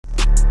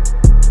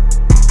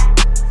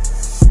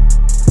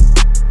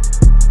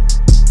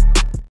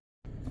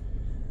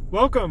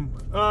Welcome.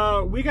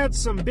 We got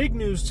some big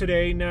news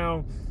today.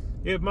 Now,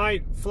 it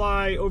might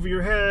fly over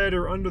your head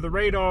or under the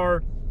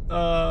radar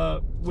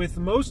with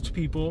most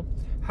people.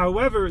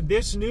 However,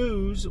 this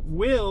news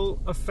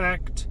will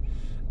affect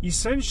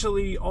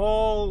essentially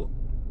all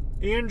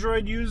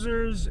Android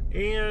users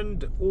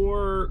and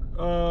or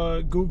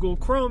Google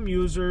Chrome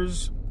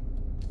users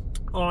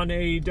on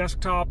a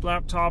desktop,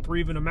 laptop, or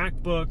even a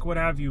MacBook, what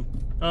have you.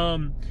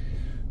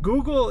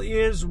 Google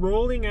is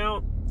rolling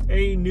out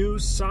a new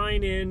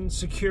sign-in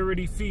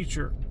security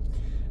feature.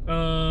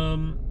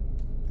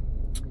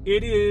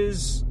 It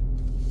is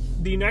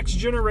the next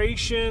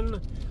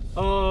generation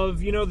of,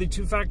 the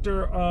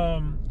two-factor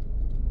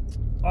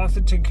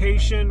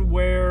authentication,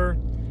 where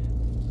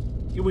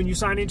when you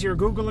sign into your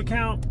Google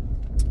account,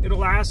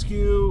 it'll ask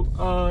you,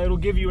 it'll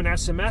give you an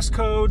SMS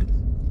code,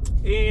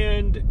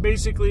 and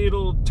basically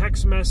it'll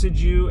text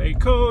message you a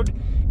code,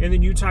 and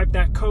then you type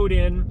that code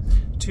in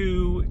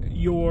to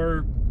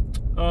your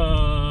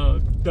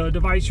the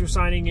device you're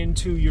signing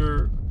into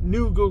your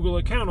new Google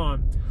account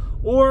on.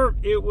 Or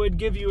it would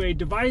give you a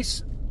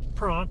device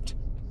prompt,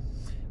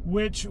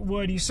 which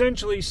would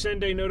essentially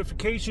send a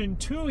notification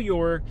to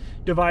your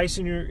device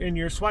in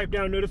your swipe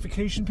down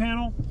notification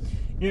panel.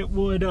 It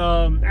would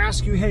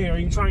ask you, hey, are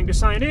you trying to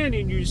sign in?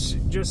 And you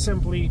just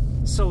simply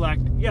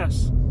select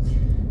yes.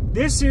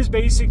 This is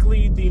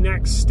basically the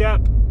next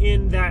step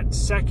in that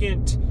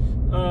second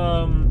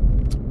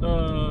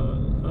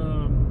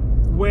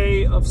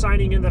way of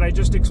signing in that I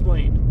just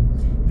explained.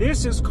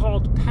 This is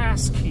called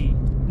PassKey.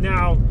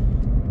 Now,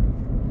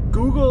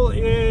 Google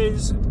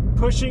is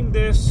pushing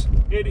this.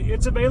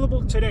 It's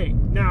available today.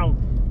 Now,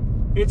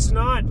 it's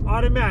not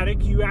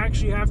automatic. You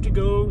actually have to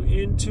go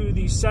into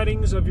the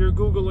settings of your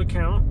Google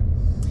account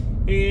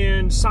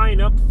and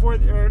sign up for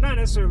it, or not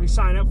necessarily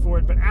sign up for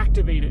it, but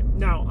activate it.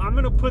 Now, I'm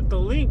going to put the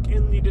link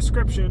in the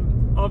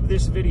description of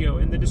this video,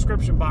 in the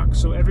description box,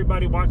 so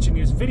everybody watching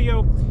this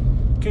video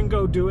can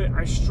go do it.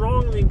 I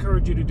strongly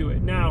encourage you to do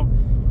it. Now,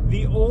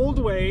 the old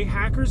way,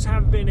 hackers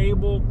have been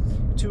able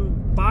to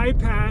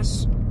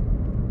bypass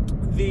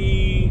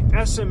the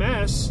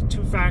SMS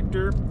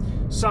two-factor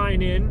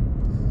sign-in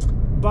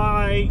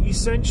by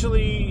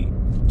essentially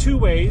two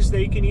ways.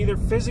 They can either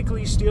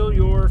physically steal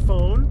your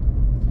phone,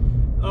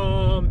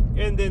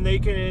 and then they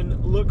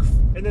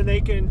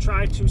can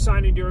try to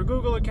sign into your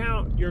Google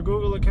account. Your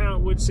Google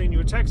account would send you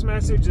a text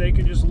message. They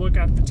can just look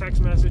at the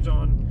text message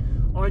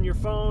on your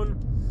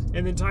phone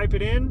and then type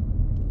it in.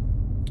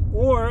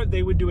 Or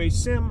they would do a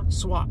SIM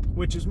swap,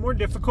 which is more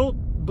difficult,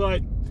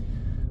 but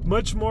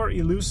much more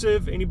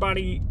elusive.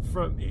 Anybody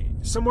from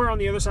somewhere on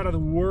the other side of the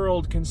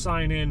world can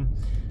sign in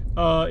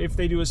if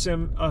they do a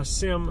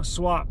SIM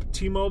swap.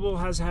 T-Mobile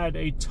has had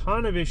a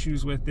ton of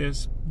issues with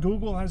this.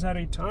 Google has had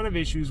a ton of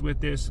issues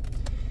with this.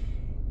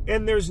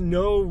 And there's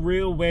no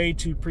real way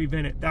to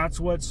prevent it. That's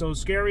what's so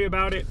scary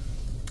about it,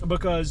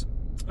 because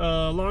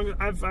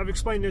I've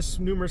explained this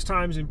numerous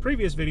times in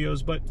previous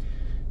videos, but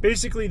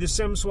basically the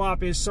SIM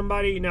swap is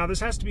somebody, now this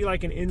has to be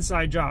like an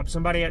inside job.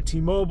 Somebody at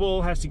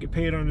T-Mobile has to get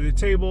paid under the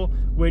table,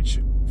 which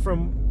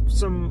from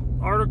some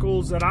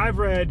articles that I've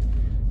read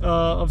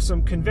of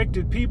some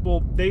convicted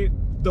people,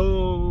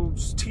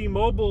 those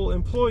T-Mobile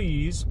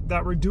employees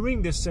that were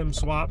doing this SIM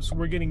swaps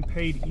were getting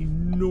paid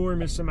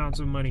enormous amounts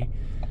of money.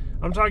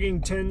 I'm talking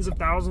tens of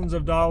thousands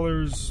of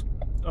dollars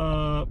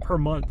per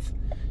month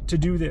to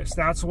do this.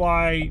 That's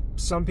why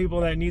some people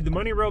that need the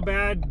money real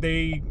bad,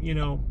 they,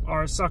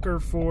 are a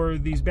sucker for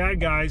these bad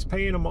guys,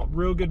 paying them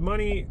real good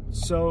money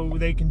so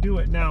they can do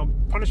it. Now,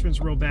 punishment's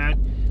real bad.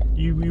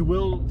 You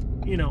will,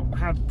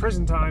 have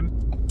prison time.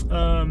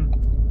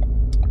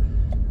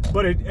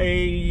 But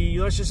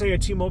let's just say a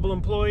T-Mobile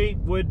employee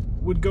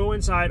would go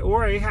inside,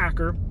 or a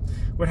hacker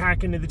would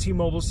hack into the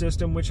T-Mobile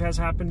system, which has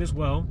happened as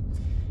well.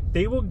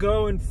 They will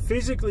go and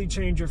physically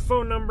change your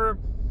phone number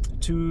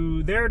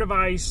to their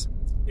device,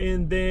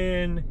 and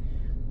then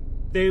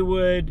they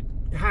would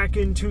hack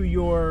into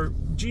your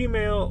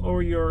Gmail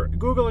or your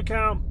Google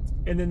account,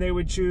 and then they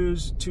would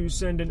choose to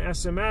send an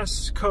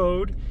SMS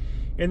code,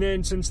 and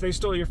then since they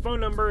stole your phone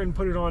number and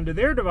put it onto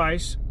their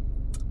device,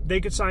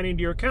 they could sign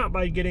into your account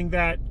by getting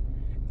that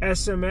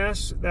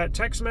SMS, that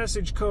text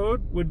message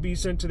code would be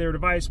sent to their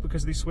device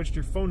because they switched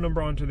your phone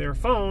number onto their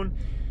phone,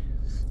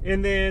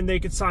 and then they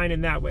could sign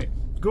in that way.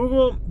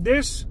 Google,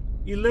 this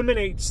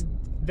eliminates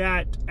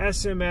that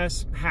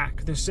SMS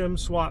hack, the SIM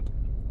swap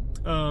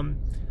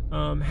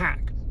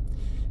hack,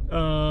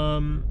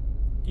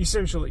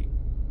 essentially.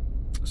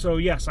 So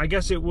yes, I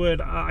guess it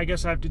would. I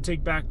guess I have to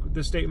take back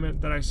the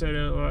statement that I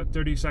said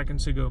 30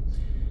 seconds ago.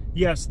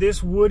 Yes,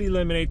 this would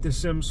eliminate the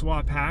SIM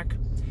swap hack,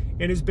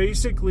 and is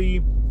basically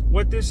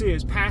what this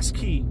is.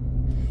 PassKey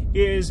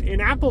is, and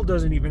Apple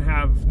doesn't even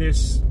have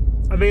this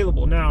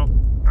available now.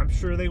 I'm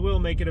sure they will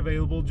make it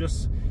available,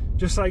 just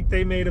like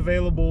they made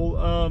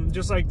available,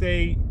 just like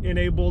they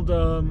enabled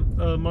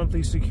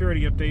monthly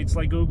security updates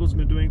like Google's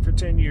been doing for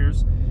 10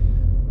 years.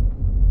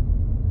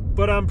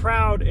 But I'm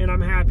proud and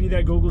I'm happy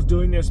that Google's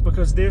doing this,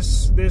 because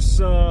this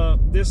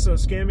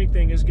scamming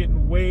thing is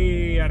getting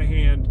way out of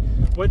hand.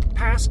 What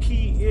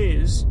PassKey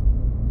is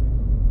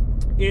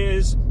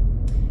is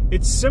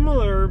it's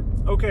similar.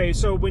 Okay,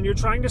 so when you're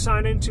trying to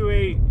sign into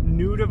a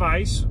new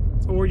device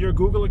or your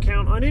Google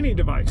account on any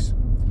device,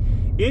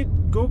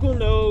 Google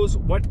knows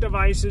what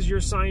devices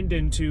you're signed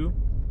into,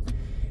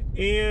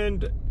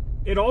 and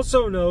it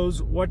also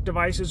knows what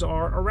devices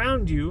are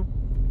around you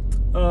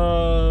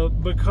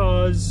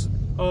because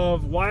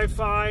of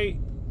Wi-Fi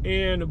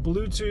and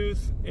Bluetooth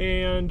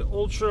and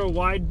ultra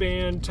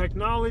wideband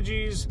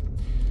technologies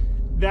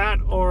that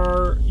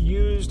are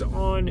used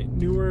on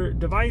newer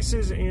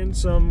devices and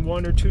some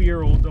 1 or 2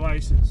 year old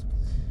devices.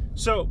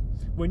 So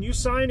when you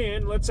sign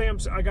in, let's say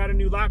I got a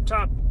new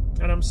laptop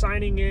and I'm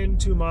signing in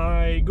to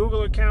my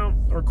Google account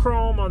or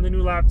Chrome on the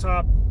new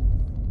laptop,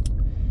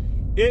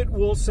 it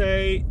will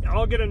say,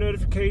 I'll get a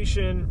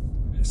notification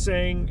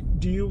saying,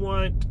 do you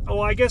want,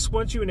 I guess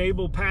once you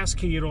enable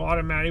PassKey, it'll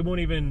automatically, it won't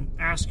even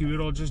ask you,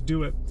 it'll just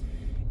do it.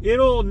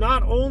 It'll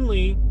not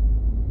only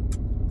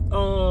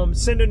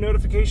send a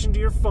notification to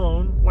your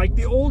phone like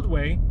the old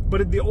way,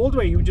 but the old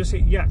way you would just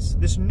hit yes.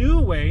 This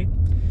new way,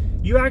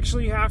 you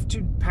actually have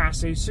to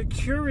pass a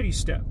security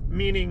step,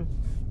 meaning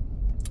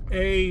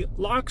a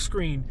lock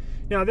screen.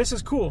 Now this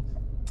is cool.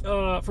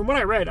 From what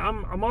I read,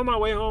 I'm on my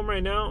way home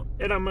right now,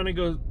 and I'm gonna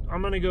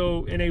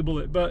go enable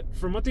it. But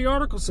from what the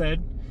article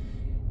said,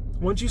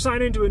 once you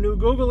sign into a new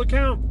Google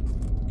account,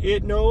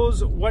 it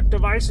knows what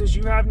devices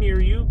you have near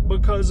you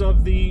because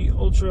of the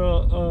ultra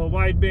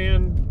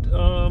wideband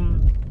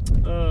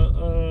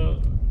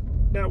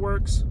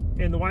networks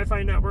and the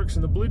Wi-Fi networks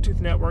and the Bluetooth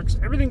networks.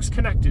 Everything's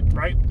connected,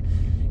 right?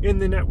 In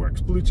the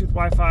networks, Bluetooth,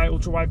 Wi-Fi,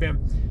 ultra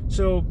wideband.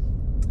 So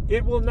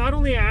it will not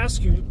only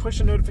ask you to push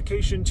a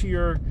notification to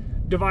your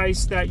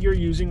device that you're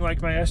using,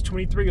 like my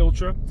S23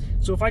 Ultra.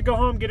 So if I go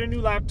home, get a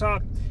new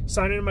laptop,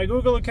 sign into my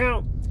Google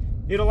account,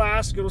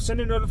 it'll send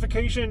a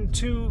notification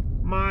to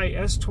my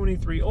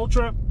S23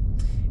 Ultra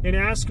and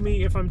ask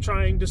me if I'm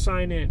trying to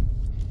sign in.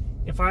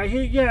 If I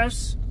hit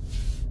yes,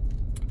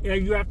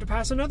 you have to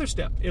pass another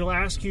step. It'll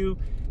ask you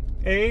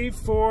A,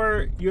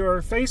 for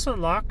your face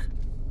unlock,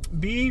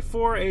 B,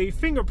 for a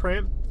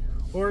fingerprint,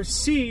 or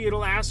C,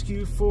 it'll ask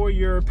you for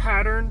your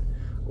pattern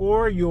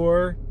or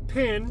your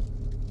PIN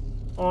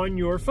on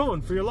your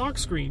phone for your lock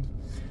screen.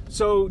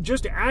 So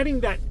just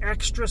adding that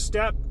extra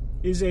step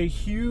is a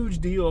huge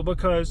deal,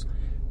 because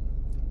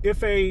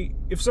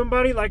if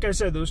somebody, like I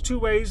said, those 2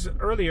 ways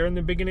earlier in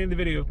the beginning of the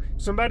video,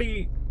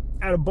 somebody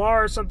at a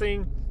bar or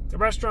something, a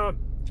restaurant,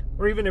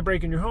 or even a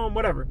break in your home,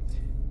 whatever,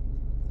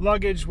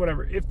 luggage,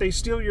 whatever, if they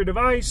steal your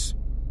device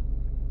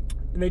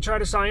and they try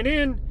to sign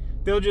in,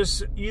 they'll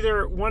just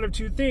either one of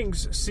 2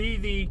 things: see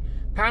the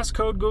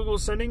passcode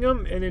Google's sending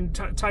them and then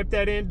type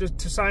that in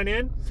to sign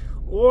in,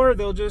 or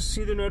they'll just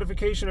see the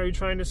notification, are you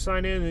trying to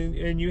sign in,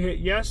 and you hit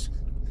yes.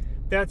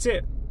 That's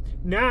it.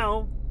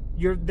 Now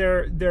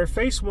their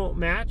face won't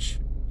match,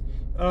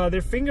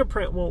 their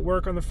fingerprint won't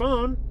work on the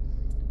phone,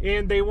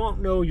 and they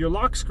won't know your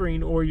lock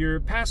screen or your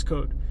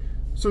passcode.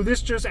 So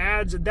this just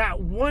adds that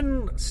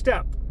one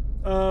step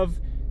of,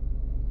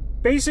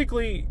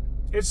 basically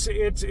it's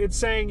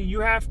saying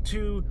you have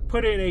to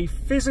put in a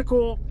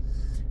physical,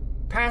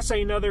 pass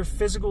another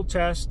physical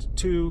test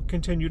to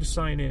continue to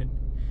sign in.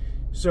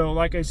 So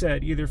like I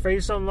said, either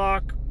face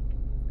unlock,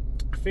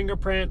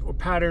 fingerprint, or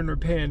pattern or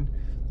PIN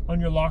on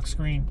your lock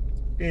screen.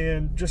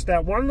 And just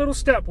that one little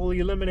step will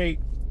eliminate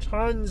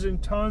tons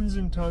and tons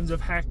and tons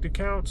of hacked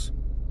accounts.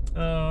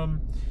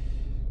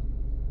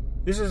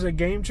 This is a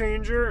game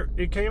changer.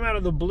 It came out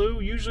of the blue.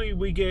 Usually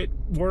we get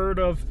word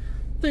of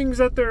things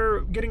that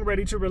they're getting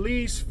ready to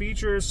release,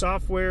 features,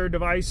 software,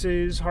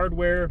 devices,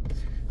 hardware.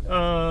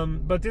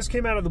 But this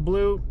came out of the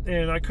blue,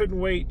 and I couldn't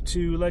wait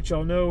to let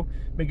y'all know,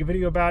 make a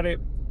video about it.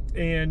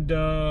 And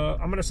I'm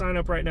going to sign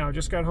up right now. I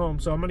just got home,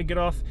 so I'm going to get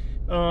off.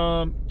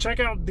 Check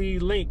out the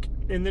link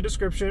in the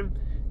description.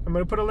 I'm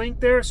going to put a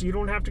link there so you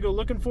don't have to go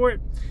looking for it.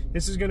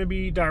 This is going to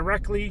be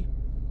directly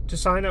to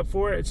sign up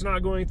for it. It's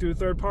not going through a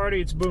third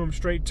party. It's boom,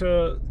 straight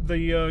to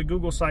the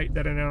Google site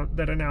that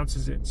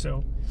announces it.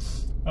 So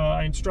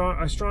I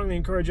strongly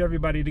encourage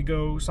everybody to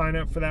go sign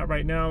up for that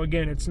right now.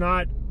 Again, it's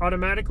not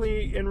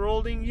automatically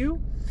enrolling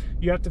you.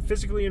 You have to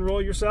physically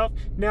enroll yourself.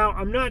 Now,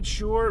 I'm not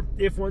sure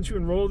if once you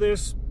enroll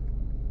this,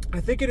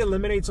 I think it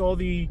eliminates all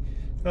the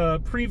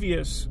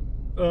previous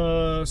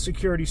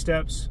security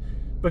steps,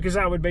 because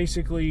that would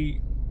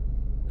basically,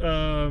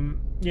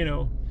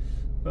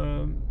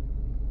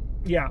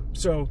 yeah.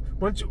 So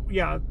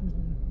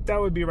that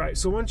would be right.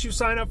 So once you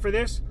sign up for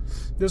this,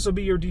 this will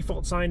be your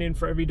default sign in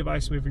for every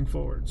device moving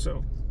forward.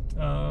 So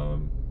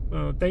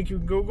thank you,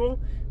 Google,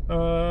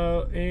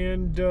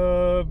 and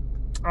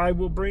I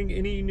will bring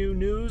any new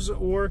news,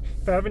 or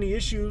if I have any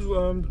issues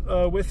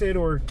with it,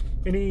 or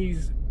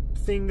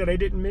anything that I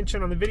didn't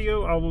mention on the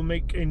video, I will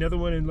make another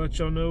one and let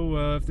y'all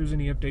know if there's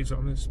any updates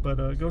on this.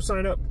 But go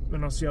sign up,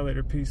 and I'll see y'all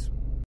later. Peace.